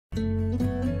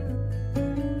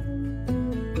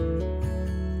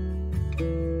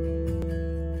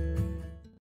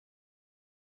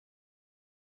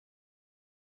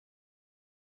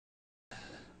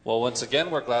Well, once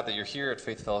again, we're glad that you're here at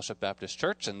Faith Fellowship Baptist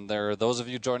Church, and there are those of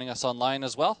you joining us online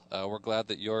as well. We're glad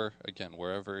that you're, again,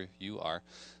 wherever you are,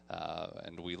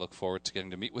 and we look forward to getting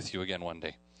to meet with you again one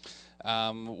day.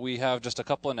 We have just a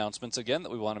couple announcements again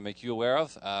that we want to make you aware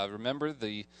of. Remember,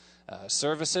 the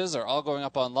services are all going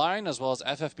up online, as well as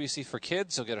FFBC for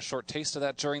Kids. You'll get a short taste of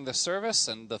that during the service,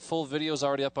 and the full video is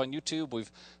already up on YouTube.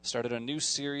 We've started a new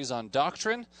series on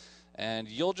doctrine, and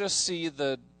you'll just see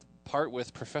the part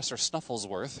with Professor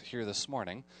Snufflesworth here this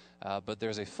morning, but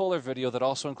there's a fuller video that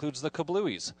also includes the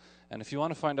kablooies. And if you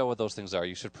want to find out what those things are,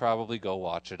 you should probably go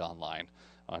watch it online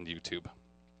on YouTube.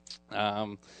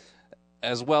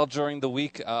 As well, during the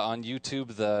week on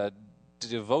YouTube, the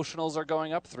devotionals are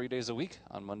going up 3 days a week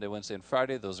on Monday, Wednesday, and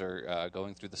Friday. Those are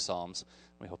going through the Psalms.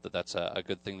 We hope that that's a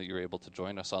good thing that you're able to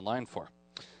join us online for.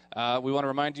 We want to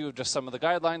remind you of just some of the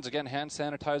guidelines. Again, hand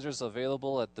sanitizers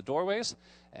available at the doorways,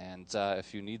 and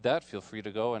if you need that, feel free to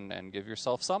go and give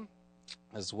yourself some.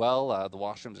 As well, the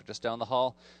washrooms are just down the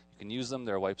hall. You can use them.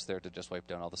 There are wipes there to just wipe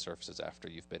down all the surfaces after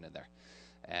you've been in there.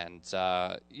 And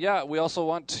yeah, we also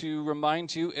want to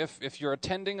remind you, if you're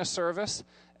attending a service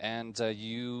and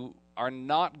you are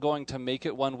not going to make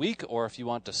it 1 week, or if you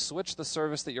want to switch the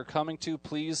service that you're coming to,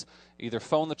 please either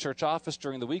phone the church office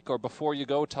during the week, or before you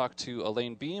go, talk to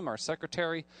Elaine Beam, our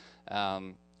secretary,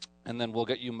 and then we'll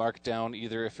get you marked down.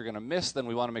 Either if you're going to miss, then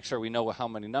we want to make sure we know how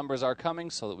many numbers are coming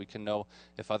so that we can know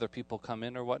if other people come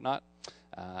in or whatnot.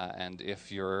 And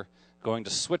if you're going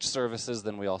to switch services,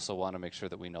 then we also want to make sure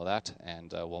that we know that,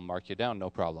 and we'll mark you down, no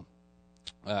problem.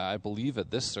 I believe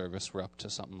at this service we're up to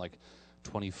something like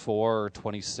 24 or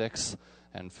 26,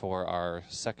 and for our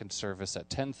second service at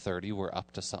 10:30 we're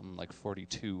up to something like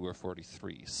 42 or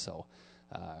 43. So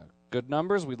good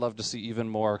numbers. We'd love to see even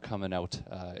more coming out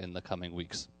in the coming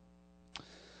weeks.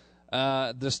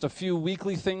 Just a few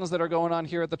weekly things that are going on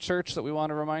here at the church that we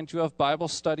want to remind you of. Bible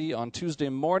study on Tuesday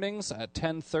mornings at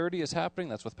 10:30 is happening.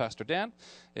 That's with Pastor Dan.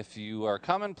 If you are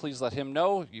coming, please let him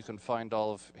know. You can find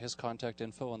all of his contact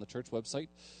info on the church website.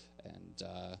 And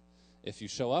if you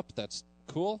show up, that's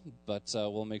cool, but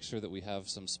we'll make sure that we have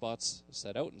some spots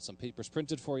set out and some papers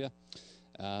printed for you.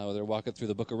 They're walking through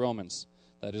the book of Romans.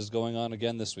 That is going on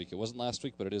again this week. It wasn't last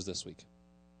week, but it is this week.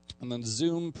 And then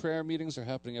Zoom prayer meetings are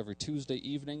happening every Tuesday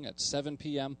evening at 7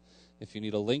 p.m. If you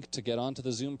need a link to get onto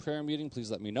the Zoom prayer meeting, please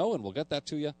let me know, and we'll get that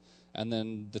to you. And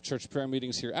then the church prayer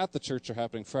meetings here at the church are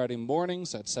happening Friday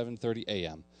mornings at 7:30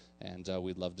 a.m. And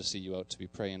we'd love to see you out to be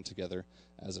praying together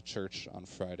as a church on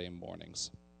Friday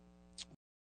mornings.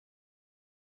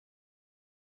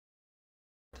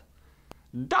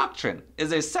 Doctrine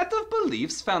is a set of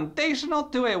beliefs foundational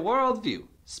to a worldview,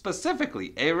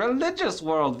 specifically a religious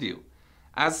worldview.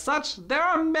 As such, there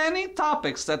are many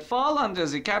topics that fall under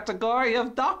the category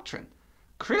of doctrine.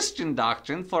 Christian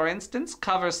doctrine, for instance,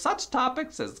 covers such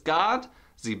topics as God,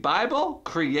 the Bible,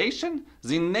 creation,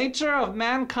 the nature of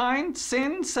mankind,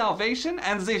 sin, salvation,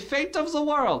 and the fate of the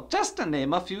world, just to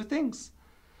name a few things.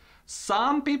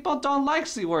 Some people don't like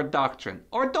the word doctrine,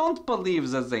 or don't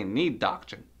believe that they need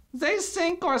doctrine. They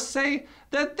think or say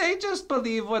that they just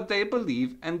believe what they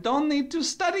believe and don't need to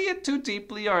study it too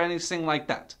deeply or anything like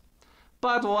that.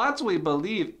 But what we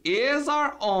believe is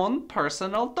our own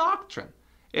personal doctrine.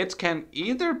 It can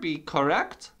either be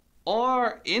correct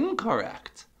or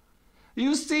incorrect.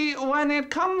 You see, when it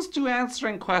comes to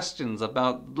answering questions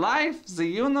about life, the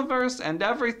universe, and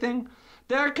everything,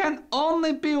 there can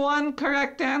only be one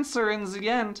correct answer in the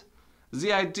end.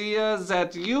 The idea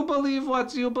that you believe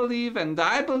what you believe, and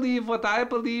I believe what I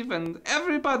believe, and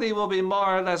everybody will be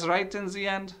more or less right in the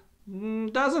end,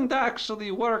 doesn't actually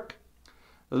work.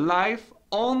 Life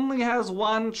only has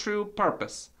one true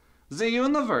purpose. The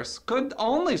universe could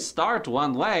only start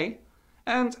one way,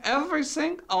 and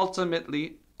everything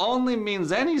ultimately only means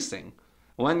anything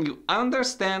when you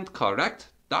understand correct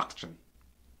doctrine.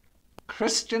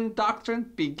 Christian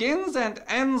doctrine begins and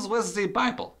ends with the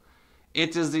Bible.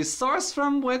 It is the source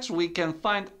from which we can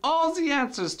find all the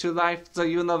answers to life, the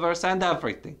universe, and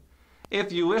everything.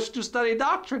 If you wish to study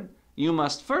doctrine, you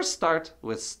must first start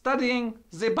with studying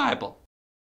the Bible.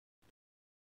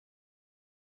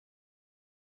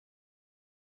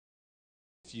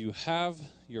 If you have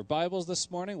your Bibles this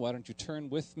morning, why don't you turn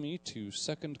with me to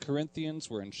 2 Corinthians.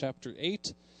 We're in chapter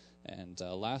 8, and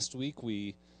last week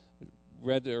we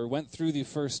went through the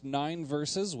first 9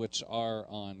 verses, which are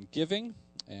on giving.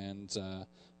 And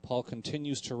Paul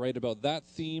continues to write about that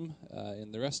theme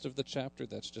in the rest of the chapter.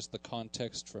 That's just the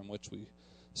context from which we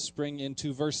spring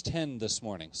into verse 10 this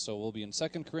morning. So we'll be in 2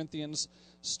 Corinthians,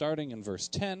 starting in verse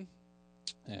 10.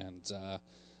 And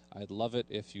I'd love it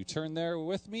if you turn there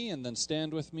with me and then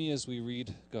stand with me as we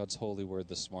read God's holy word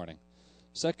this morning.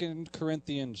 2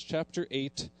 Corinthians chapter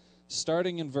 8,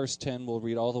 starting in verse 10, we'll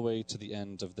read all the way to the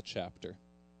end of the chapter.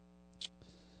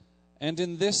 And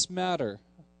in this matter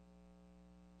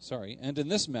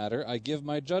I give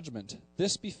my judgment.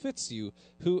 This befits you,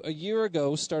 who a year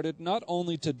ago started not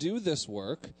only to do this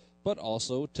work, but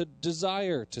also to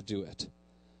desire to do it.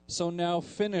 So now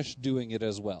finish doing it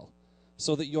as well,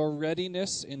 so that your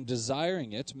readiness in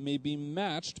desiring it may be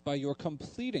matched by your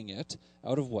completing it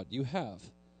out of what you have.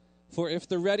 For if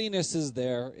the readiness is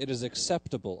there, it is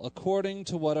acceptable, according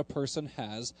to what a person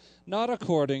has, not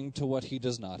according to what he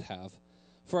does not have.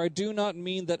 For I do not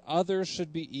mean that others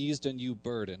should be eased and you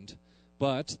burdened,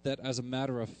 but that as a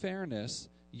matter of fairness,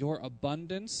 your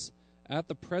abundance at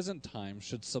the present time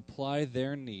should supply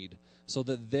their need, so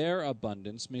that their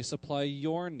abundance may supply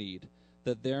your need,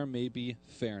 that there may be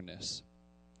fairness.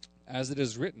 As it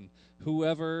is written,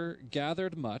 whoever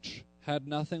gathered much had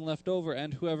nothing left over,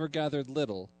 and whoever gathered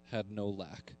little had no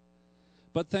lack.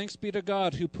 But thanks be to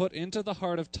God, who put into the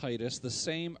heart of Titus the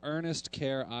same earnest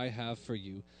care I have for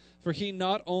you. For he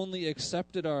not only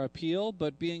accepted our appeal,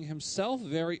 but being himself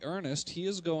very earnest, he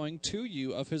is going to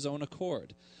you of his own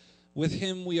accord. With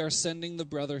him we are sending the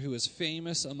brother who is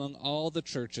famous among all the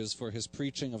churches for his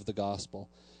preaching of the gospel.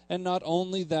 And not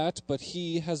only that, but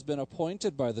he has been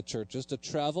appointed by the churches to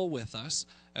travel with us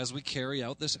as we carry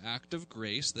out this act of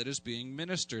grace that is being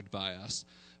ministered by us,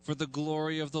 for the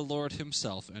glory of the Lord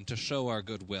himself, and to show our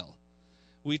good will.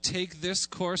 We take this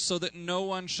course so that no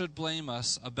one should blame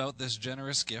us about this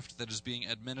generous gift that is being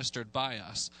administered by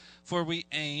us, for we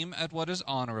aim at what is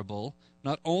honorable,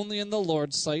 not only in the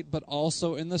Lord's sight, but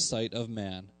also in the sight of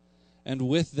man. And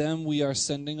with them we are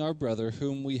sending our brother,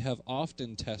 whom we have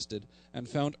often tested and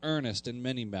found earnest in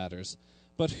many matters,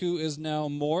 but who is now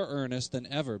more earnest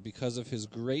than ever because of his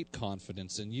great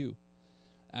confidence in you.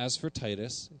 As for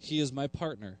Titus, he is my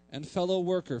partner and fellow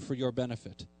worker for your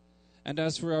benefit. And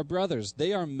as for our brothers,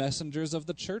 they are messengers of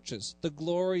the churches, the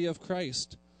glory of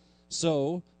Christ.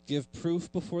 So give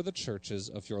proof before the churches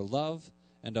of your love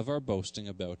and of our boasting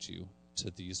about you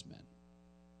to these men.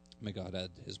 May God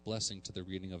add his blessing to the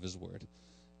reading of his word.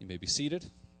 You may be seated.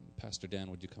 Pastor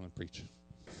Dan, would you come and preach?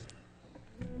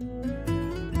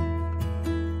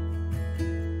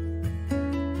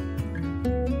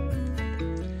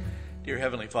 Dear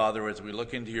Heavenly Father, as we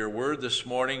look into your word this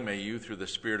morning, may you, through the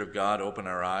Spirit of God, open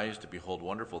our eyes to behold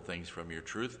wonderful things from your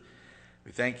truth.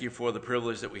 We thank you for the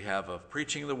privilege that we have of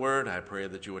preaching the word. I pray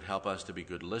that you would help us to be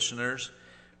good listeners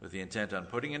with the intent on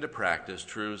putting into practice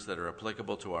truths that are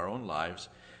applicable to our own lives.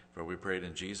 For we pray it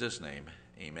in Jesus' name,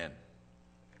 amen.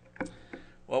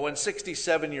 Well, when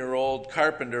 67-year-old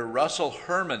carpenter Russell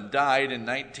Herman died in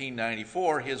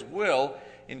 1994, his will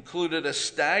included a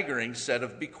staggering set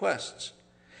of bequests.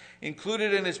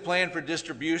 Included in his plan for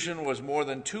distribution was more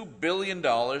than $2 billion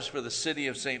for the city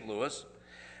of St. Louis,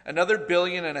 another $1.5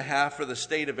 billion for the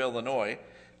state of Illinois,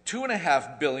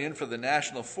 $2.5 billion for the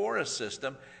National Forest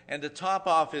System, and to top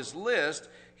off his list,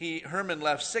 Herman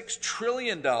left $6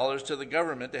 trillion to the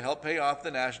government to help pay off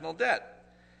the national debt.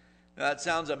 Now, that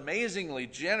sounds amazingly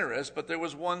generous, but there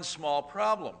was one small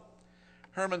problem.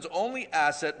 Herman's only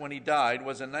asset when he died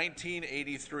was a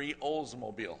 1983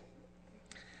 Oldsmobile.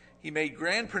 He made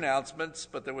grand pronouncements,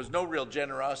 but there was no real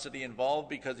generosity involved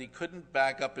because he couldn't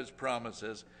back up his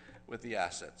promises with the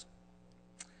assets.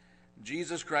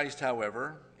 Jesus Christ,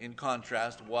 however, in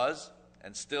contrast, was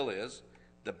and still is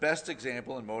the best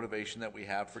example and motivation that we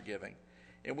have for giving.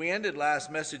 And we ended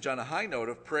last message on a high note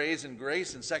of praise and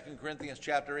grace in 2 Corinthians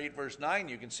chapter 8, verse 9.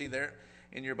 You can see there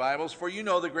in your Bibles. For you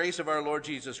know the grace of our Lord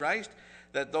Jesus Christ,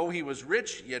 that though he was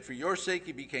rich, yet for your sake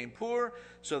he became poor,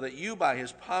 so that you by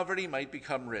his poverty might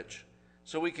become rich.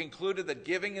 So we concluded that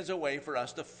giving is a way for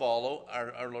us to follow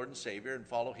our Lord and Savior and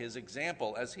follow his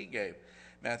example as he gave.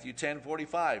 Matthew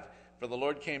 10:45, for the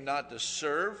Lord came not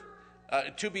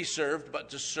to be served, but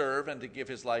to serve and to give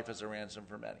his life as a ransom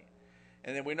for many.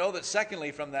 And then we know that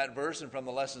secondly from that verse and from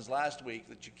the lessons last week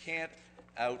that you can't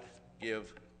outgive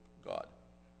God.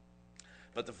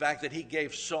 But the fact that he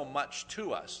gave so much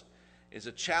to us is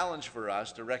a challenge for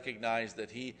us to recognize that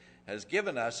he has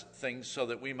given us things so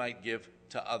that we might give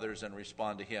to others and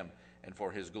respond to him and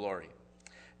for his glory.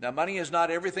 Now, money is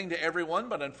not everything to everyone,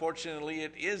 but unfortunately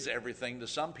it is everything to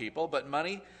some people. But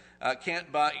money can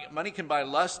buy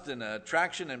lust and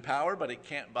attraction and power, but it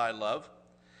can't buy love.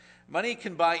 Money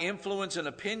can buy influence and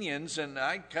opinions, and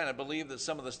I kind of believe that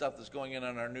some of the stuff that's going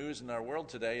on our news and our world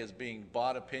today is being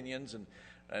bought opinions and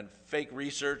fake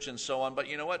research and so on. But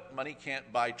you know what? Money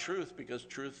can't buy truth because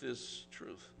truth is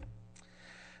truth.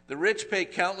 The rich pay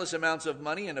countless amounts of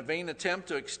money in a vain attempt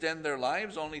to extend their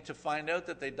lives, only to find out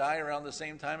that they die around the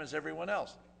same time as everyone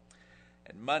else.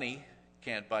 And money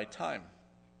can't buy time.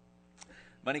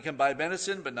 Money can buy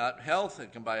medicine, but not health.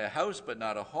 It can buy a house, but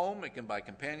not a home. It can buy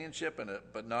companionship,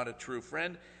 but not a true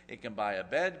friend. It can buy a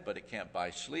bed, but it can't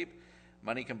buy sleep.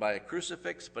 Money can buy a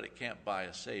crucifix, but it can't buy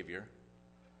a Savior.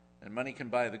 And money can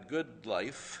buy the good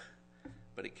life,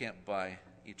 but it can't buy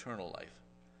eternal life.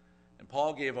 And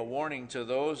Paul gave a warning to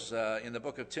those in the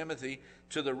book of Timothy,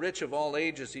 to the rich of all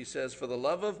ages, he says, "For the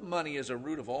love of money is a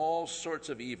root of all sorts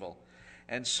of evil,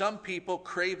 and some people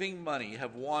craving money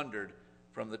have wandered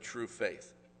from the true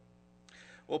faith."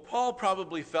 Well, Paul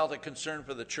probably felt a concern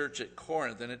for the church at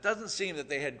Corinth, and it doesn't seem that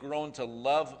they had grown to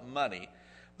love money.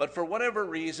 But for whatever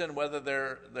reason, whether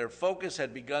their focus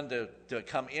had begun to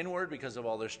come inward because of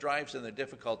all their strifes and their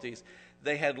difficulties,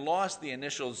 they had lost the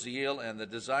initial zeal and the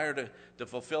desire to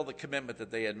fulfill the commitment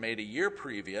that they had made a year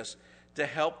previous to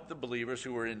help the believers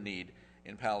who were in need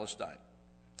in Palestine.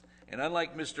 And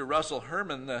unlike Mr. Russell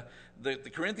Herman,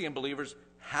 the Corinthian believers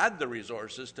had the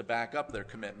resources to back up their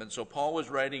commitment. So Paul was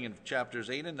writing in chapters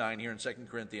 8 and 9 here in 2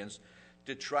 Corinthians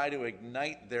to try to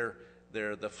ignite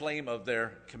the flame of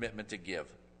their commitment to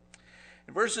give.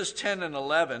 In verses 10 and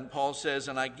 11, Paul says,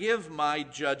 "And I give my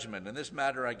judgment. In this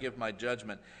matter, I give my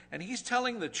judgment." And he's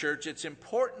telling the church it's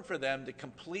important for them to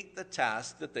complete the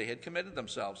task that they had committed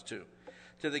themselves to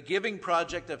the giving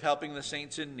project of helping the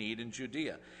saints in need in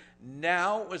Judea.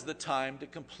 Now was the time to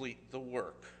complete the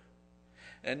work.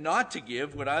 And not to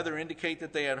give would either indicate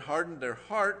that they had hardened their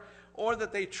heart or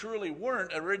that they truly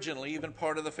weren't originally even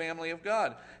part of the family of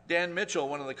God. Dan Mitchell,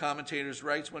 one of the commentators,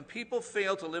 writes, "When people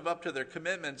fail to live up to their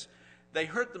commitments, they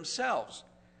hurt themselves,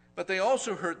 but they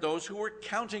also hurt those who were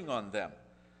counting on them."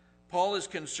 Paul is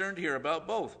concerned here about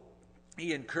both.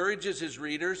 He encourages his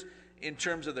readers in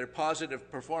terms of their positive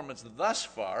performance thus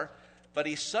far, but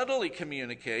he subtly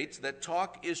communicates that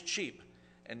talk is cheap,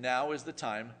 and now is the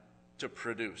time to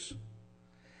produce.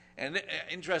 And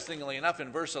interestingly enough,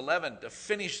 in verse 11, to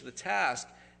finish the task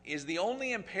is the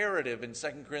only imperative in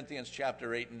 2 Corinthians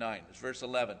chapter 8 and 9. It's verse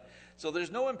 11. So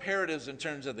there's no imperatives in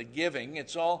terms of the giving.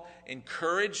 It's all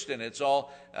encouraged, and it's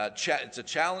all it's a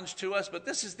challenge to us, but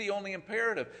this is the only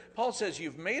imperative. Paul says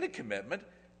you've made a commitment,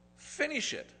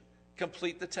 finish it,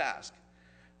 complete the task.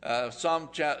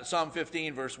 Psalm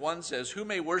 15 verse 1 says, "Who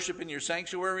may worship in your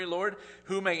sanctuary, Lord?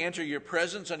 Who may enter your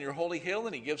presence on your holy hill?"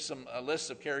 And he gives some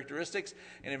lists of characteristics.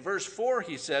 And in verse 4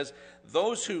 he says,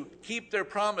 "Those who keep their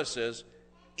promises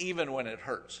even when it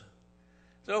hurts."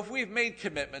 So if we've made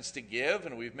commitments to give,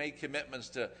 and we've made commitments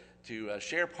to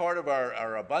share part of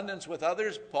our abundance with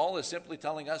others, Paul is simply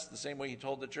telling us, the same way he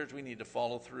told the church, we need to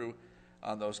follow through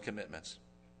on those commitments.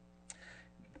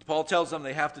 Paul tells them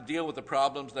they have to deal with the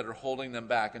problems that are holding them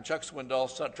back. And Chuck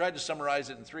Swindoll tried to summarize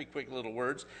it in 3 quick little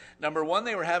words. Number 1,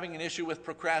 they were having an issue with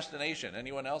procrastination.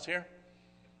 Anyone else here?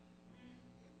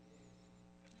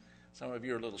 Some of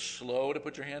you are a little slow to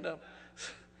put your hand up.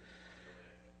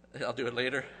 I'll do it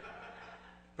later.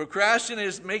 Procrastination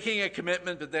is making a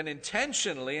commitment, but then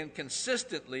intentionally and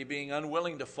consistently being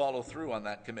unwilling to follow through on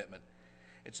that commitment.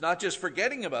 It's not just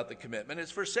forgetting about the commitment,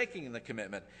 it's forsaking the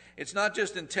commitment. It's not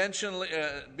just intentionally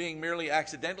being merely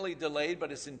accidentally delayed,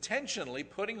 but it's intentionally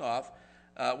putting off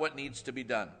what needs to be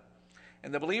done.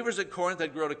 And the believers at Corinth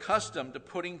had grown accustomed to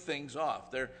putting things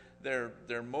off.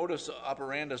 Their modus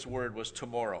operandus word was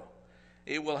tomorrow.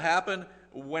 It will happen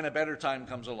when a better time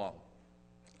comes along.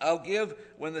 I'll give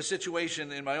when the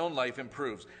situation in my own life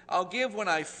improves. I'll give when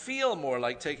I feel more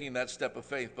like taking that step of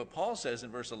faith. But Paul says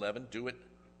in verse 11, do it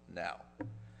now.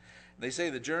 They say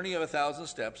the journey of 1,000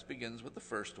 steps begins with the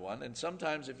first one. And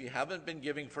sometimes if you haven't been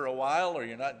giving for a while, or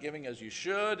you're not giving as you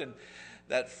should, and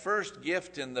that first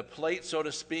gift in the plate, so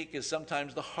to speak, is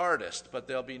sometimes the hardest. But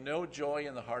there'll be no joy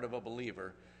in the heart of a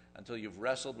believer until you've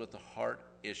wrestled with the heart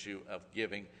issue of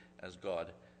giving as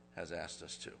God has asked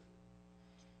us to.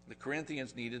 The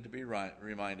Corinthians needed to be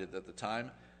reminded that the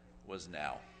time was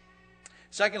now.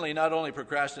 Secondly, not only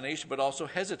procrastination, but also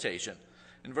hesitation.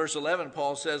 In verse 11,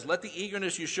 Paul says, let the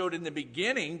eagerness you showed in the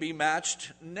beginning be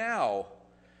matched now.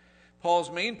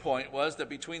 Paul's main point was that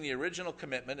between the original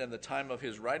commitment and the time of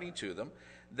his writing to them,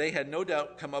 they had no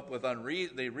doubt come up with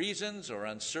the reasons or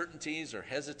uncertainties or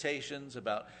hesitations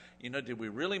about, did we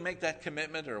really make that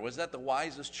commitment, or was that the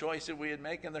wisest choice that we had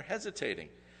made? And they're hesitating.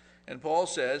 And Paul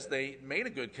says they made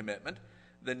a good commitment.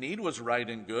 The need was right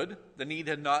and good. The need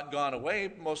had not gone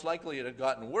away. Most likely it had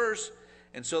gotten worse.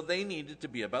 And so they needed to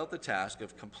be about the task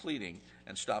of completing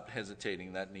and stop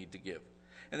hesitating that need to give.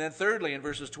 And then thirdly, in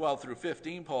verses 12 through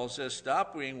 15, Paul says,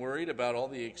 stop being worried about all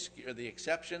the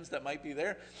exceptions that might be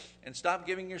there, and stop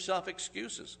giving yourself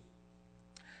excuses.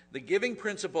 The giving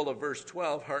principle of verse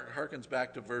 12 harkens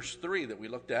back to verse 3 that we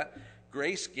looked at.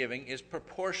 Grace giving is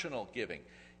proportional giving.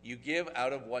 You give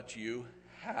out of what you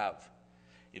have.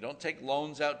 You don't take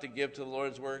loans out to give to the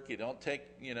Lord's work. You don't take,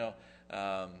 you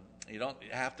don't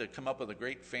have to come up with a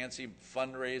great fancy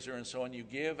fundraiser and so on. You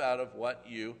give out of what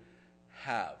you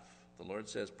have. The Lord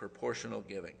says proportional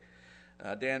giving.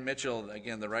 Dan Mitchell,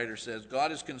 again, the writer says,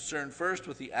 God is concerned first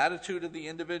with the attitude of the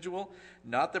individual,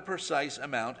 not the precise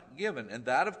amount given. And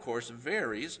that, of course,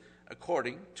 varies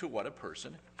according to what a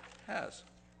person has.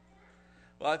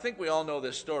 Well, I think we all know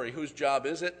this story. Whose job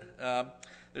is it?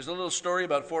 There's a little story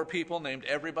about 4 people named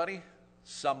everybody,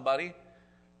 somebody,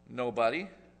 nobody,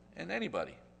 and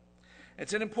anybody.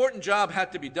 It's an important job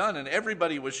had to be done, and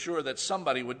everybody was sure that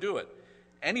somebody would do it.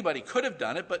 Anybody could have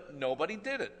done it, but nobody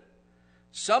did it.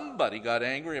 Somebody got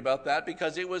angry about that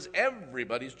because it was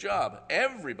everybody's job.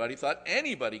 Everybody thought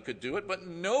anybody could do it, but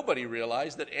nobody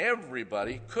realized that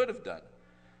everybody could have done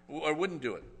or wouldn't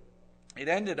do it. It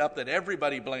ended up that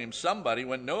everybody blamed somebody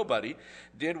when nobody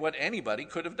did what anybody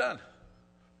could have done.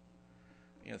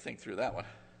 You know, think through that one.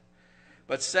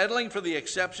 But settling for the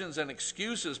exceptions and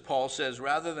excuses, Paul says,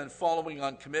 rather than following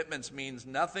on commitments means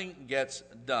nothing gets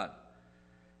done.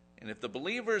 And if the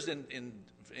believers in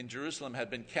Jerusalem had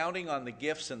been counting on the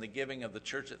gifts and the giving of the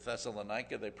church at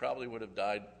Thessalonica, they probably would have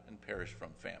died and perished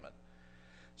from famine.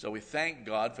 So we thank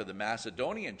God for the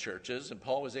Macedonian churches, and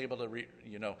Paul was able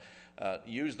to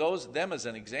use them as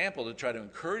an example to try to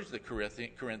encourage the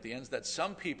Corinthians that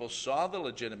some people saw the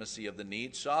legitimacy of the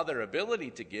need, saw their ability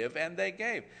to give, and they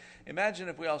gave. Imagine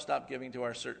if we all stopped giving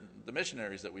to the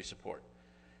missionaries that we support.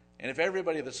 And if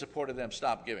everybody that supported them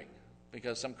stopped giving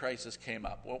because some crisis came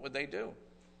up, what would they do?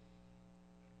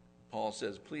 Paul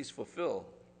says, please fulfill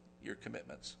your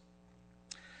commitments.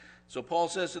 So Paul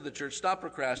says to the church, stop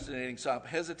procrastinating, stop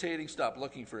hesitating, stop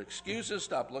looking for excuses,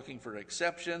 stop looking for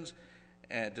exceptions,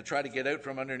 and to try to get out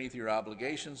from underneath your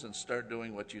obligations and start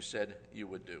doing what you said you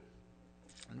would do.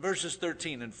 In verses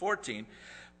 13 and 14,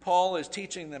 Paul is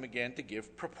teaching them again to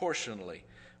give proportionally,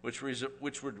 which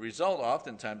would result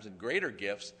oftentimes in greater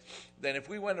gifts than if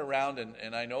we went around,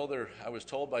 and I know I was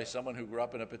told by someone who grew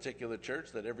up in a particular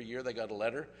church that every year they got a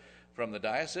letter from the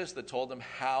diocese that told them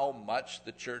how much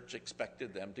the church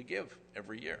expected them to give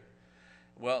every year.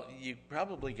 Well, you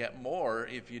probably get more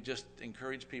if you just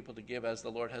encourage people to give as the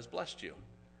Lord has blessed you,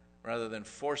 rather than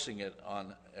forcing it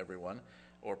on everyone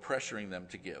or pressuring them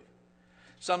to give.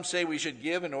 Some say we should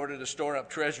give in order to store up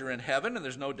treasure in heaven, and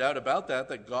there's no doubt about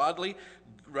that godly,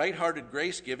 right-hearted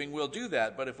grace giving will do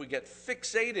that. But if we get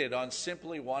fixated on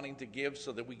simply wanting to give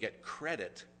so that we get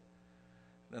credit,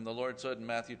 then the Lord said in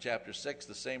Matthew chapter 6,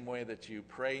 the same way that you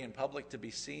pray in public to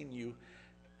be seen, you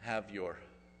have your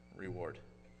reward.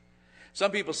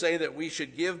 Some people say that we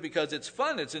should give because it's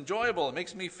fun, it's enjoyable, it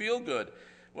makes me feel good.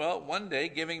 Well, one day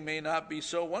giving may not be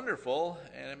so wonderful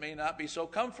and it may not be so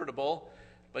comfortable,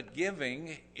 but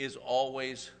giving is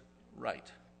always right.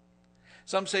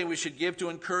 Some say we should give to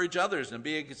encourage others and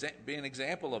be an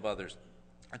example of others,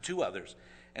 to others.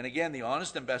 And again, the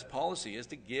honest and best policy is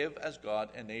to give as God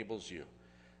enables you,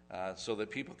 so that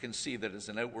people can see that it's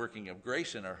an outworking of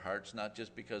grace in our hearts, not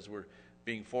just because we're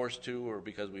being forced to or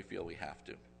because we feel we have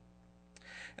to.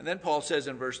 And then Paul says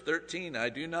in verse 13, I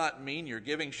do not mean your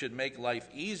giving should make life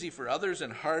easy for others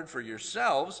and hard for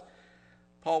yourselves.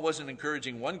 Paul wasn't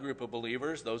encouraging one group of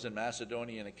believers, those in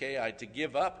Macedonia and Achaia, to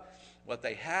give up what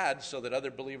they had so that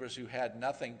other believers who had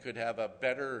nothing could have a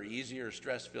better or easier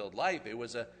stress-filled life. It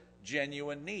was a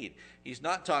genuine need. He's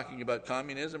not talking about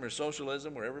communism or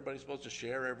socialism where everybody's supposed to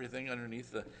share everything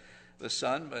underneath the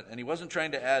sun, and he wasn't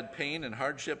trying to add pain and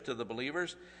hardship to the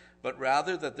believers, but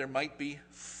rather that there might be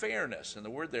fairness, and the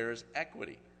word there is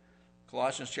equity.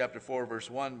 Colossians chapter 4,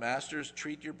 verse 1, Masters,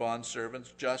 treat your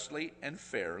bondservants justly and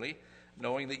fairly,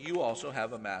 knowing that you also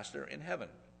have a master in heaven.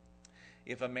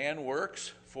 If a man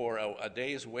works for a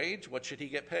day's wage, what should he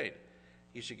get paid?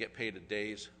 He should get paid a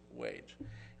day's wage.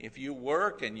 If you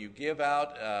work and you give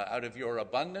out of your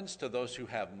abundance to those who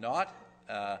have not,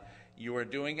 you are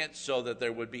doing it so that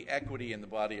there would be equity in the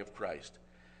body of Christ.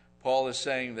 Paul is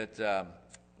saying that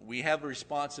we have a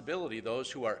responsibility, those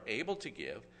who are able to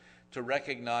give, to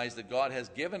recognize that God has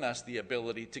given us the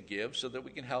ability to give so that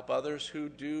we can help others who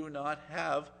do not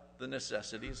have the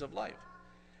necessities of life.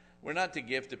 We're not to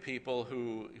give to people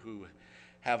who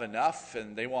have enough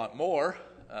and they want more.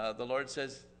 The Lord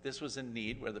says this was a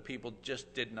need where the people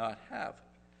just did not have.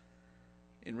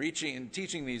 In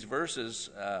teaching these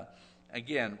verses,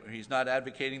 again, he's not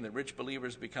advocating that rich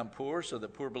believers become poor so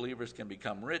that poor believers can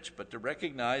become rich, but to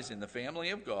recognize in the family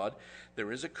of God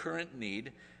there is a current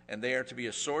need, and they are to be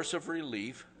a source of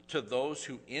relief to those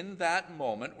who in that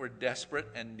moment were desperate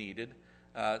and needed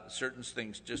certain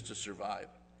things just to survive.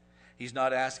 He's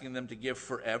not asking them to give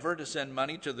forever to send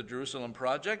money to the Jerusalem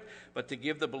project, but to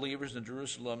give the believers in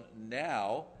Jerusalem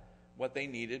now what they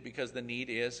needed, because the need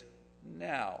is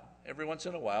now. Every once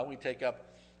in a while we take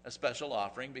up a special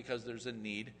offering because there's a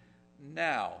need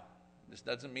now. This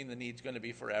doesn't mean the need's going to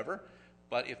be forever,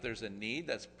 but if there's a need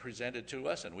that's presented to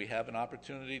us and we have an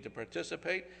opportunity to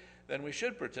participate, then we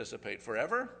should participate.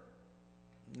 Forever?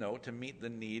 No, to meet the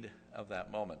need of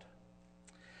that moment.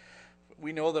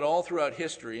 We know that all throughout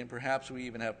history, and perhaps we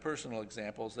even have personal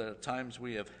examples, that at times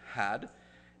we have had,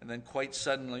 and then quite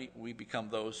suddenly we become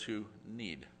those who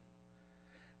need.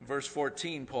 In verse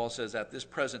 14, Paul says, at this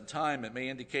present time, it may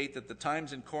indicate that the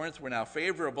times in Corinth were now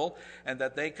favorable and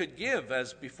that they could give,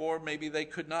 as before maybe they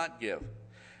could not give.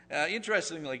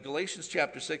 Interestingly, Galatians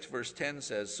chapter 6, verse 10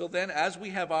 says, so then, as we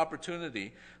have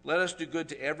opportunity, let us do good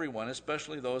to everyone,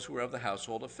 especially those who are of the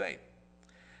household of faith.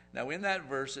 Now, in that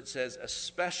verse, it says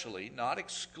especially, not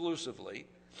exclusively.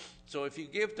 So if you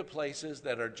give to places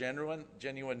that are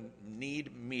genuine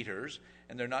need meters,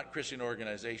 and they're not Christian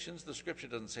organizations, the scripture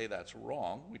doesn't say that's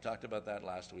wrong. We talked about that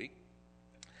last week.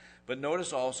 But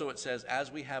notice also it says,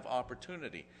 as we have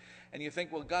opportunity. And you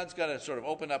think, well, God's got to sort of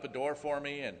open up a door for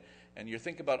me, and you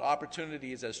think about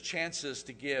opportunities as chances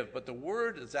to give. But the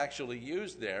word that's actually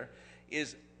used there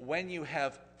is when you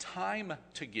have time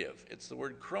to give. It's the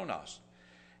word chronos.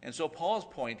 And so Paul's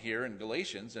point here in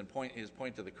Galatians, and his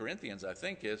point to the Corinthians, I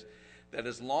think, is that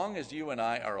as long as you and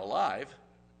I are alive,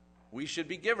 we should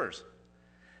be givers.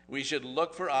 We should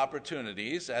look for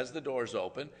opportunities as the doors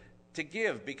open to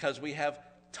give, because we have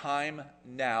time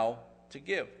now to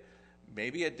give.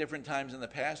 Maybe at different times in the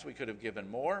past we could have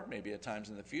given more. Maybe at times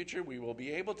in the future we will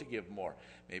be able to give more.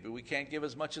 Maybe we can't give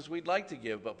as much as we'd like to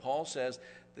give, but Paul says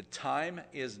the time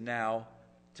is now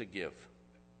to give.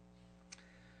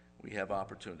 We have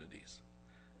opportunities.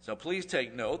 So please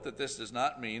take note that this does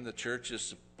not mean the church is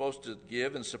supposed to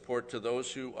give and support to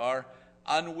those who are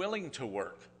unwilling to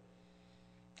work.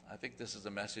 I think this is a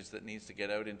message that needs to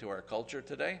get out into our culture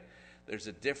today. There's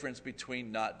a difference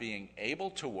between not being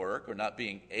able to work or not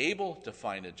being able to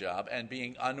find a job and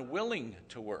being unwilling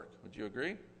to work. Would you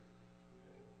agree?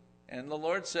 And the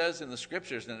Lord says in the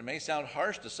scriptures, and it may sound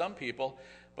harsh to some people,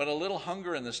 but a little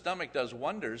hunger in the stomach does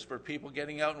wonders for people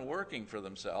getting out and working for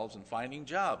themselves and finding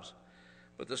jobs.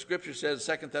 But the scripture says,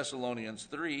 2 Thessalonians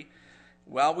 3,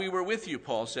 while we were with you,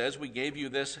 Paul says, we gave you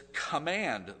this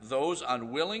command: those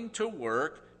unwilling to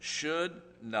work should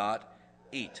not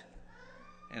eat.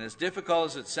 And as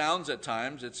difficult as it sounds at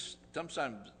times, it's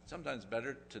sometimes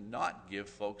better to not give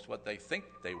folks what they think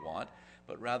they want,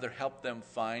 but rather help them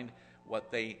find what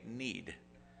they need.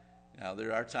 Now,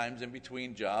 there are times in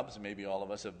between jobs, maybe all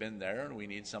of us have been there, and we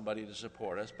need somebody to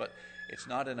support us, but it's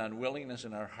not an unwillingness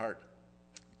in our heart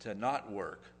to not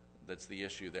work that's the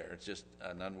issue there. It's just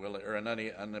an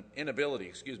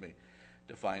inability,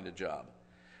 to find a job.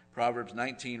 Proverbs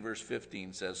 19, verse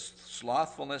 15 says,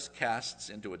 slothfulness casts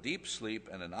into a deep sleep,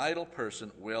 and an idle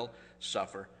person will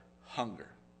suffer hunger.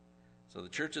 So the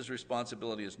church's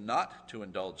responsibility is not to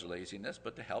indulge laziness,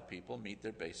 but to help people meet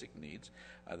their basic needs,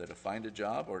 either to find a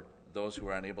job or those who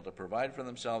are unable to provide for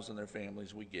themselves and their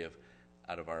families, we give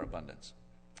out of our abundance.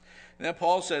 And then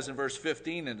Paul says in verse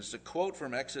 15, and it's a quote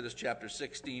from Exodus chapter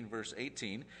 16, verse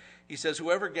 18, he says,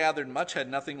 whoever gathered much had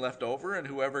nothing left over, and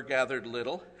whoever gathered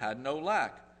little had no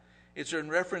lack. It's in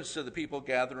reference to the people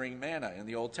gathering manna in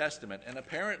the Old Testament, and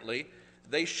apparently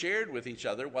they shared with each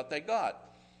other what they got.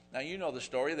 Now, you know the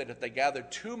story that if they gathered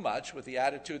too much with the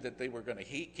attitude that they were going to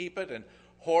keep it and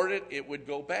hoard it, it would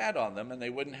go bad on them and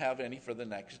they wouldn't have any for the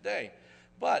next day.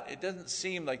 But it doesn't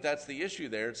seem like that's the issue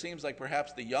there. It seems like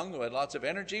perhaps the young who had lots of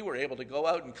energy were able to go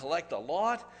out and collect a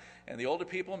lot, and the older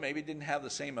people maybe didn't have the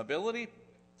same ability.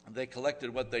 They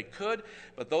collected what they could,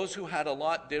 but those who had a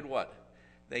lot did what?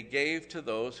 They gave to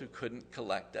those who couldn't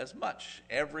collect as much.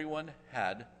 Everyone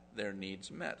had their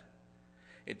needs met.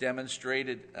 It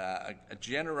demonstrated a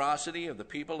generosity of the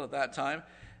people at that time,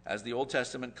 as the Old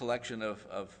Testament collection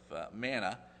of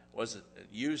manna was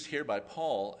used here by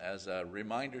Paul as a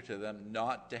reminder to them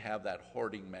not to have that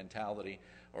hoarding mentality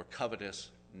or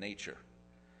covetous nature.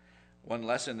 One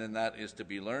lesson in that is to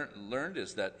be learned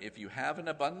is that if you have an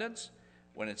abundance,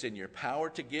 when it's in your power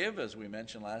to give, as we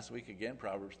mentioned last week again,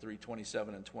 Proverbs 3:27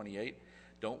 and 28,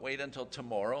 don't wait until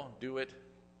tomorrow, do it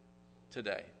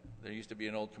today. There used to be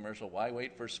an old commercial, why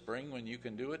wait for spring when you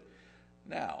can do it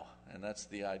now? And that's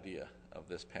the idea of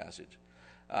this passage.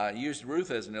 Used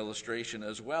Ruth as an illustration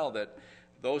as well, that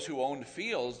those who owned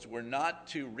fields were not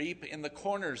to reap in the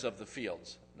corners of the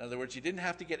fields. In other words, you didn't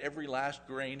have to get every last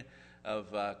grain of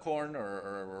corn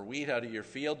or wheat out of your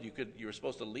field. You were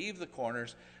supposed to leave the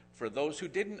corners for those who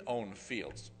didn't own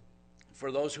fields.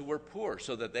 for those who were poor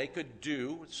so that they could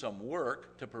do some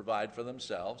work to provide for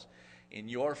themselves in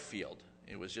your field.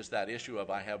 It was just that issue of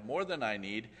I have more than I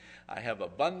need, I have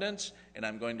abundance, and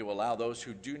I'm going to allow those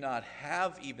who do not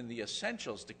have even the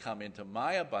essentials to come into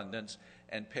my abundance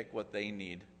and pick what they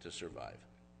need to survive.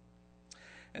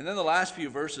 And then the last few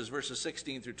verses, verses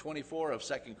 16 through 24 of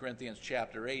 2 Corinthians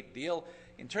chapter 8, deal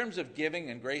in terms of giving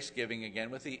and grace giving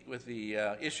again with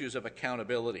the issues of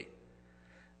accountability.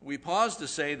 We pause to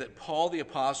say that Paul the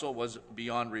apostle was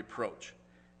beyond reproach,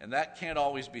 and that can't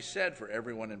always be said for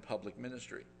everyone in public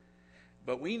ministry.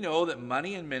 But we know that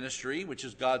money in ministry, which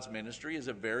is God's ministry, is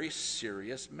a very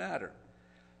serious matter.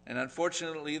 And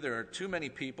unfortunately, there are too many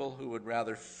people who would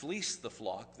rather fleece the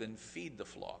flock than feed the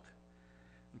flock.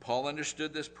 And Paul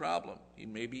understood this problem. He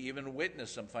maybe even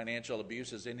witnessed some financial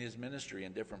abuses in his ministry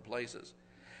in different places.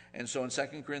 And so in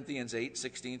 2 Corinthians 8,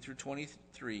 16 through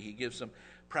 23, he gives some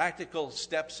practical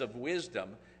steps of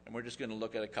wisdom, and we're just going to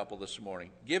look at a couple this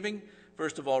morning. Giving,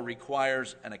 first of all,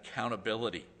 requires an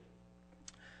accountability.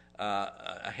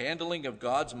 A handling of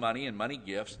God's money and money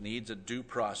gifts needs a due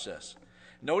process.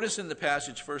 Notice in the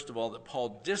passage, first of all, that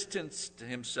Paul distanced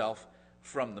himself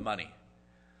from the money.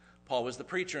 Paul was the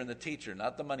preacher and the teacher,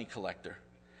 not the money collector.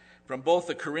 From both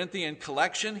the Corinthian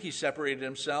collection, he separated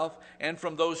himself, and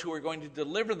from those who were going to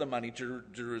deliver the money to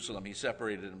Jerusalem, he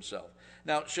separated himself.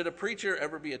 Now, should a preacher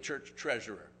ever be a church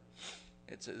treasurer?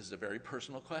 It's a very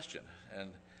personal question,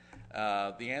 and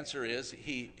the answer is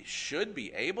he should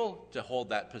be able to hold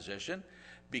that position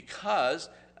because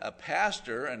a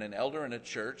pastor and an elder in a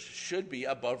church should be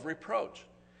above reproach.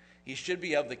 He should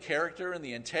be of the character and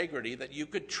the integrity that you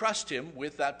could trust him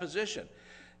with that position.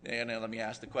 And let me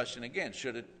ask the question again.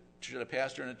 Should a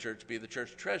pastor in a church be the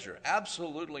church treasurer?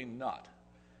 Absolutely not.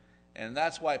 And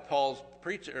that's why Paul's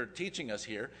teaching us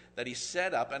here that he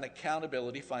set up an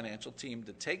accountability financial team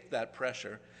to take that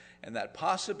pressure and that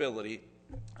possibility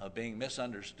of being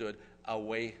misunderstood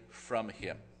away from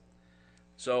him.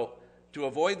 So, to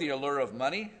avoid the allure of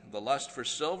money, the lust for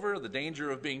silver, the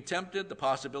danger of being tempted, the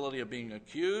possibility of being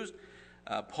accused,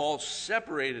 Paul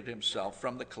separated himself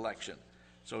from the collection.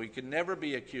 So he could never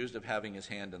be accused of having his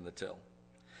hand in the till.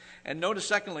 And notice,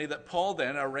 secondly, that Paul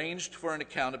then arranged for an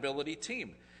accountability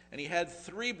team. And he had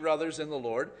 3 brothers in the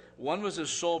Lord. One was his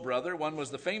soul brother, one was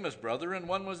the famous brother, and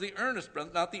one was the earnest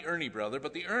brother, not the Ernie brother,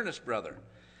 but the earnest brother.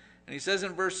 And he says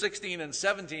in verse 16 and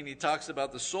 17, he talks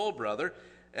about the soul brother,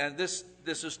 and this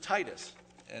is Titus.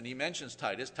 And he mentions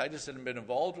Titus. Titus had been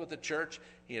involved with the church.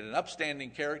 He had an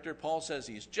upstanding character. Paul says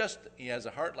he has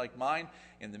a heart like mine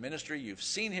in the ministry. You've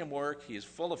seen him work. He is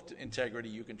full of integrity.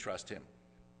 You can trust him.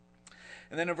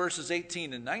 And then in verses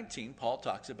 18 and 19, Paul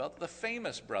talks about the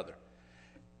famous brother.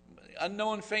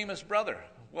 Unknown famous brother.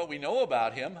 What we know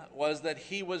about him was that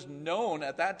he was known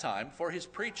at that time for his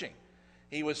preaching.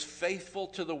 He was faithful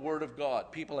to the word of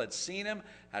God. People had seen him,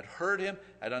 had heard him,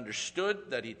 had understood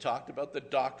that he talked about the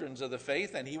doctrines of the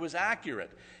faith, and he was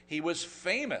accurate. He was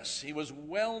famous. He was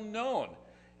well known.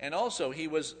 And also,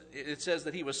 it says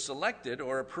that he was selected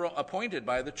or appointed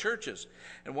by the churches.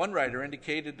 And one writer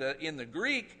indicated that in the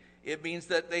Greek, it means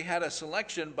that they had a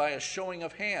selection by a showing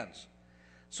of hands.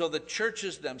 So the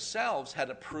churches themselves had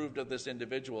approved of this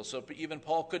individual. So even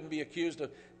Paul couldn't be accused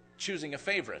of choosing a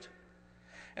favorite.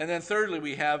 And then thirdly,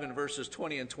 we have in verses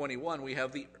 20 and 21, we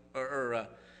have in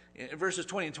verses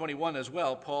 20 and 21 as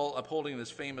well, Paul upholding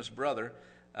this famous brother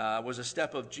was a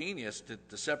step of genius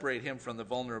to separate him from the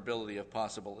vulnerability of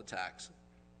possible attacks.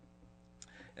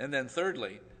 And then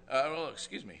thirdly, R.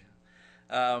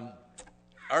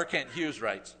 Kent Hughes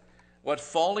writes, "What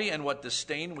folly and what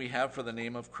disdain we have for the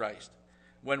name of Christ,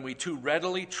 when we too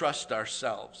readily trust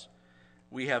ourselves.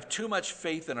 We have too much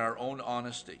faith in our own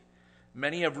honesty.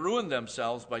 Many have ruined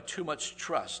themselves by too much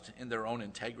trust in their own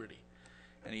integrity."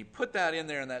 And he put that in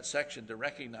there in that section to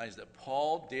recognize that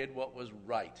Paul did what was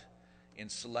right in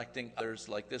selecting others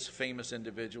like this famous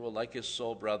individual, like his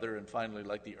soul brother, and finally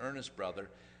like the earnest brother,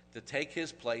 to take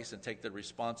his place and take the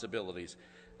responsibilities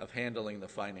of handling the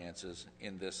finances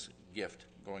in this gift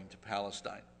going to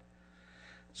Palestine.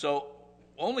 So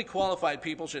only qualified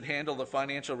people should handle the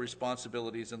financial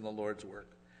responsibilities in the Lord's work.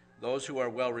 Those who are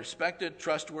well respected,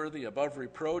 trustworthy, above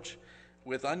reproach,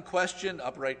 with unquestioned,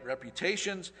 upright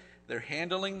reputations, they're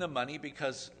handling the money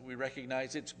because we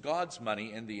recognize it's God's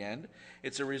money in the end.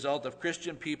 It's a result of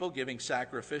Christian people giving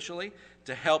sacrificially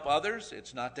to help others.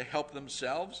 It's not to help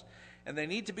themselves. And they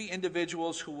need to be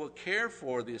individuals who will care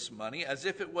for this money as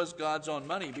if it was God's own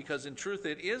money, because in truth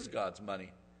it is God's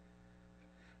money.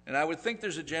 And I would think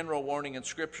there's a general warning in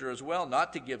Scripture as well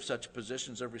not to give such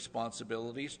positions of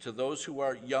responsibilities to those who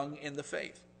are young in the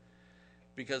faith.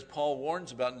 because Paul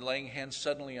warns about laying hands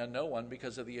suddenly on no one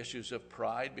because of the issues of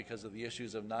pride, because of the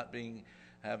issues of not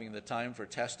having the time for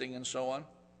testing and so on.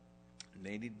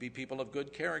 They need to be people of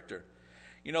good character.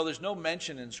 You know, there's no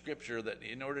mention in Scripture that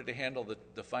in order to handle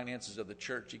the finances of the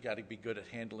church, you got to be good at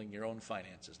handling your own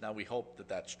finances. Now, we hope that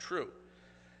that's true.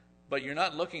 But you're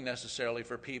not looking necessarily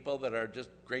for people that are just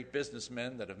great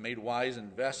businessmen, that have made wise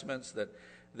investments, that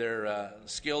they're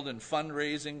skilled in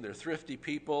fundraising, they're thrifty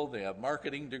people, they have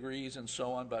marketing degrees and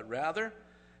so on. But rather,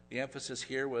 the emphasis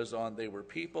here was on they were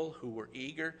people who were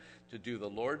eager to do the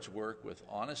Lord's work with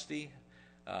honesty,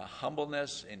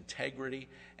 humbleness, integrity,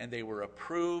 and they were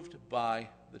approved by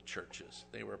the churches.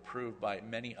 They were approved by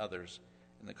many others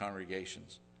in the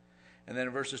congregations. And then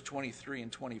in verses 23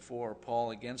 and 24,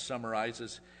 Paul again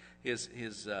summarizes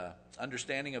his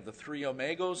understanding of the three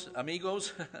amigos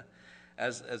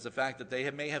as the fact that they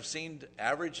may have seemed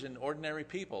average and ordinary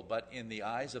people, but in the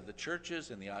eyes of the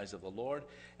churches, in the eyes of the Lord,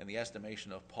 in the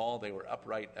estimation of Paul, they were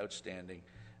upright, outstanding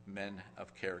men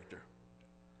of character.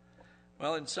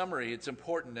 Well, in summary, it's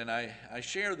important, and I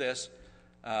share this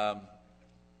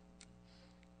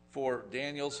for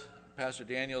Pastor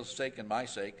Daniel's sake and my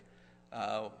sake.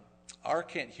 R.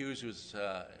 Kent Hughes, who's,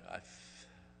 I'm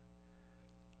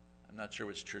not sure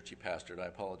which church he pastored, I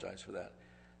apologize for that,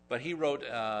 but he wrote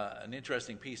an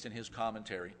interesting piece in his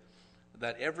commentary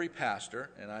that every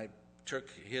pastor, and I took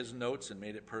his notes and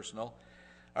made it personal,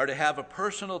 are to have a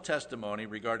personal testimony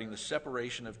regarding the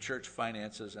separation of church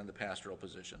finances and the pastoral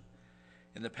position.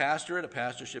 In the pastorate, a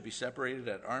pastor should be separated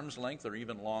at arm's length or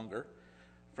even longer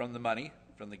from the money,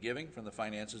 from the giving, from the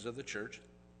finances of the church.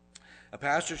 A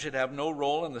pastor should have no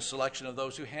role in the selection of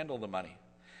those who handle the money.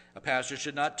 A pastor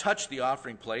should not touch the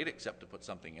offering plate except to put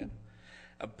something in.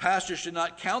 A pastor should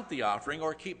not count the offering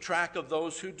or keep track of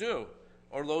those who do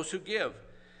or those who give.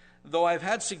 Though I've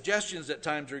had suggestions at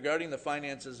times regarding the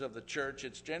finances of the church,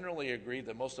 it's generally agreed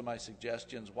that most of my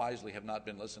suggestions wisely have not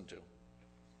been listened to.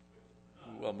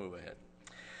 We'll move ahead.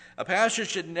 A pastor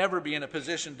should never be in a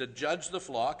position to judge the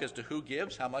flock as to who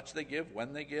gives, how much they give,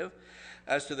 when they give,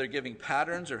 as to their giving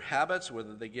patterns or habits,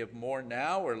 whether they give more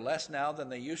now or less now than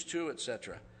they used to,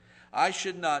 etc. I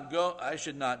should not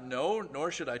know,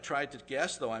 nor should I try to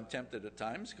guess, though I'm tempted at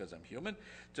times, because I'm human,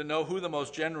 to know who the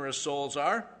most generous souls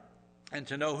are, and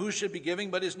to know who should be giving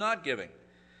but is not giving.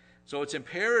 So it's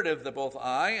imperative that both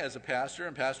I, as a pastor,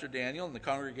 and Pastor Daniel, and the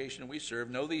congregation we serve,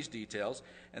 know these details,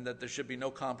 and that there should be no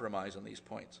compromise on these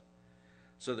points,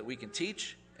 so that we can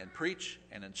teach and preach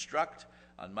and instruct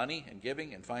on money and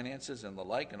giving and finances and the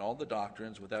like and all the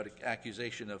doctrines without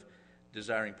accusation of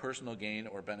desiring personal gain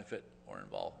or benefit or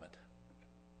involvement.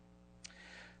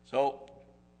 So,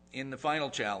 in the final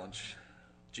challenge,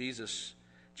 Jesus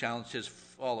challenged his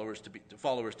followers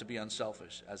to be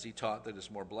unselfish, as he taught that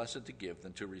it's more blessed to give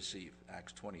than to receive,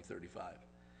 Acts 20:35.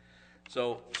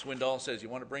 So Swindoll says, you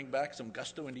want to bring back some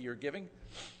gusto into your giving?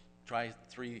 Try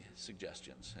 3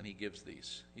 suggestions, and he gives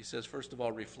these. He says, first of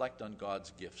all, reflect on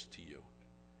God's gifts to you.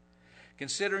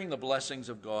 Considering the blessings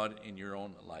of God in your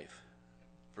own life.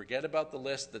 Forget about the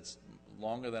list that's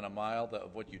longer than a mile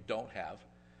of what you don't have.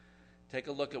 Take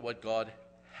a look at what God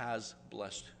has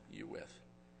blessed you with.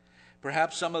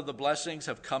 Perhaps some of the blessings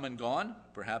have come and gone.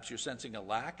 Perhaps you're sensing a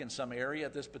lack in some area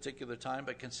at this particular time,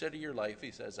 but consider your life,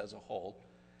 he says, as a whole.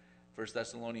 1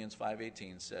 Thessalonians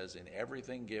 5:18 says, in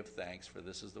everything give thanks, for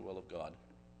this is the will of God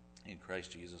in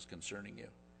Christ Jesus concerning you.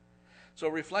 So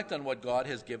reflect on what God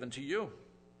has given to you.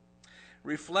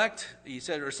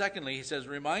 Secondly, he says,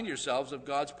 remind yourselves of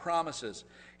God's promises.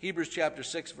 Hebrews chapter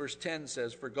 6, verse 10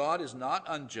 says, for God is not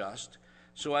unjust,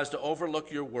 so as to overlook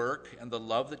your work and the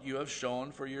love that you have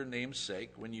shown for your name's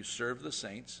sake when you serve the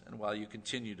saints and while you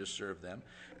continue to serve them.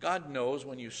 God knows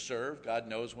when you serve. God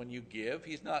knows when you give.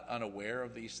 He's not unaware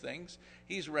of these things.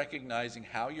 He's recognizing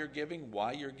how you're giving,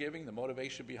 why you're giving, the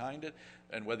motivation behind it,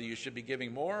 and whether you should be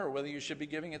giving more or whether you should be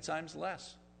giving at times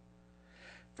less.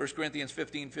 1 Corinthians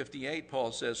 15:58,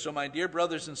 Paul says, so my dear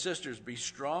brothers and sisters, be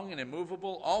strong and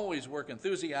immovable, always work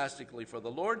enthusiastically for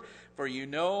the Lord, for you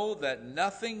know that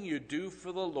nothing you do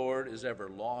for the Lord is ever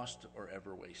lost or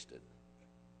ever wasted.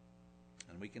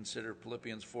 And we consider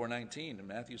Philippians 4:19 and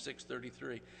Matthew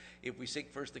 6:33. If we seek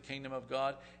first the kingdom of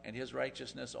God and his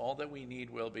righteousness, all that we need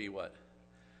will be what?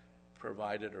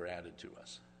 Provided or added to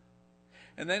us.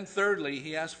 And then thirdly,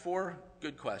 he asks 4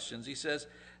 good questions. He says,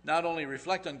 not only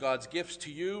reflect on God's gifts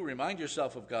to you, remind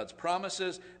yourself of God's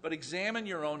promises, but examine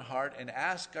your own heart and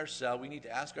we need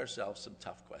to ask ourselves some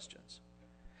tough questions.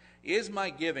 Is my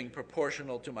giving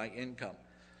proportional to my income?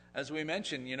 As we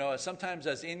mentioned, sometimes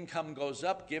as income goes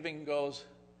up, giving goes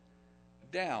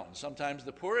down. Sometimes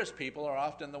the poorest people are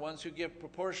often the ones who give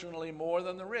proportionally more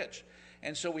than the rich.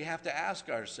 And so we have to ask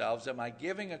ourselves, am I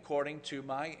giving according to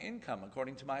my income,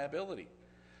 according to my ability?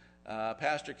 A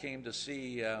pastor came to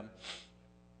see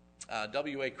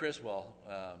W.A. Criswell,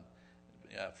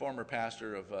 former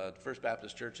pastor of First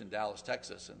Baptist Church in Dallas,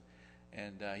 Texas,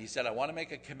 and he said, I want to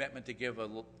make a commitment to give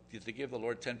the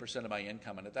Lord 10% of my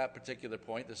income. And at that particular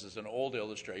point, this is an old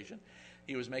illustration,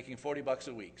 he was making $40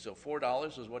 a week. So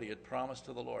 $4 was what he had promised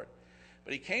to the Lord.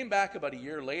 But he came back about a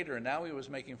year later, and now he was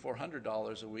making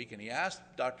 $400 a week. And he asked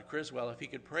Dr. Criswell if he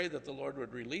could pray that the Lord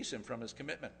would release him from his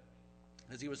commitment,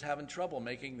 because he was having trouble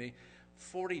making the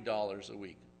 $40 a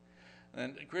week.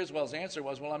 And Criswell's answer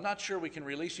was, well, I'm not sure we can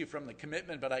release you from the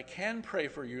commitment, but I can pray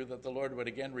for you that the Lord would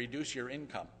again reduce your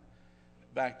income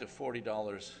back to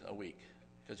 $40 a week,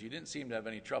 because you didn't seem to have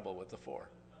any trouble with the 4.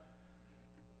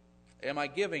 Am I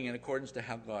giving in accordance to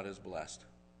how God has blessed?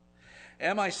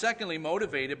 Am I, secondly,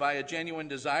 motivated by a genuine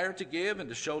desire to give and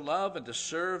to show love and to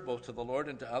serve both to the Lord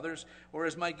and to others? Or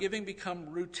has my giving become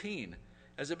routine?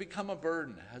 Has it become a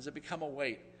burden? Has it become a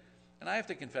weight? And I have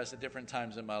to confess, at different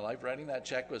times in my life, writing that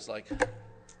check was like,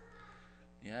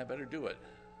 yeah, I better do it.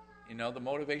 You know, the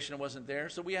motivation wasn't there,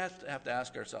 so we have to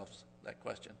ask ourselves that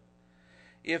question.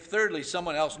 If, thirdly,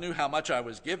 someone else knew how much I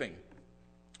was giving,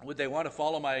 would they want to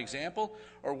follow my example,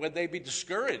 or would they be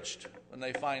discouraged when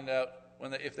they find out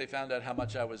if they found out how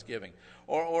much I was giving?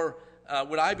 Or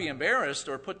would I be embarrassed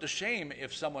or put to shame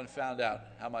if someone found out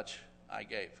how much I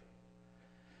gave?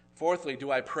 Fourthly, do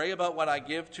I pray about what I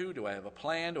give to? Do I have a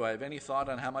plan? Do I have any thought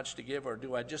on how much to give? Or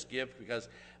do I just give because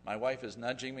my wife is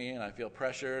nudging me and I feel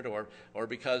pressured, or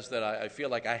because that I feel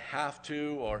like I have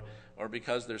to, or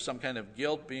because there's some kind of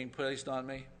guilt being placed on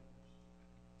me?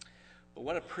 But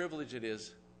what a privilege it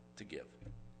is to give.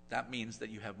 That means that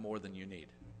you have more than you need.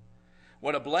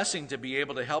 What a blessing to be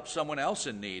able to help someone else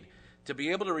in need, to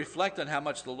be able to reflect on how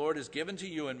much the Lord has given to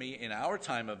you and me in our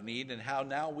time of need and how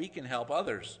now we can help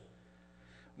others.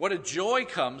 What a joy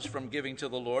comes from giving to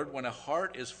the Lord when a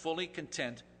heart is fully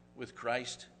content with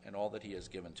Christ and all that he has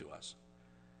given to us.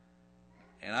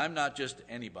 And I'm not just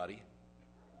anybody,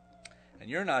 and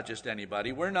you're not just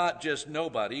anybody. We're not just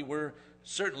nobody. We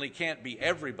certainly can't be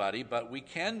everybody, but we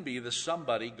can be the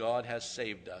somebody God has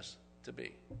saved us to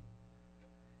be.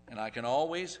 And I can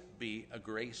always be a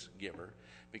grace giver,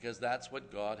 because that's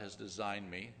what God has designed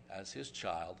me as his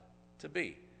child to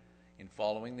be, in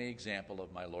following the example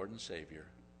of my Lord and Savior,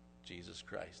 Jesus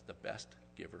Christ, the best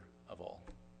giver of all.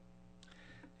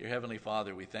 Dear Heavenly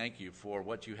Father, we thank you for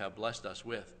what you have blessed us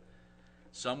with.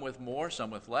 Some with more, some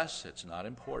with less. It's not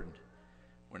important.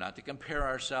 We're not to compare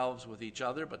ourselves with each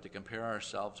other, but to compare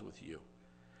ourselves with you.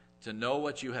 To know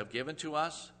what you have given to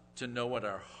us, to know what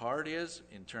our heart is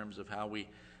in terms of how we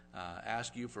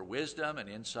ask you for wisdom and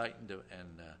insight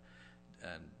and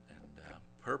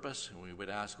purpose. And we would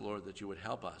ask, Lord, that you would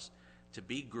help us to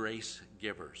be grace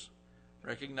givers,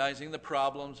 recognizing the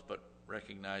problems, but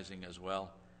recognizing as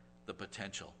well the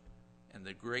potential and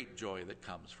the great joy that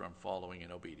comes from following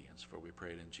in obedience. For we pray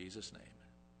it in Jesus' name.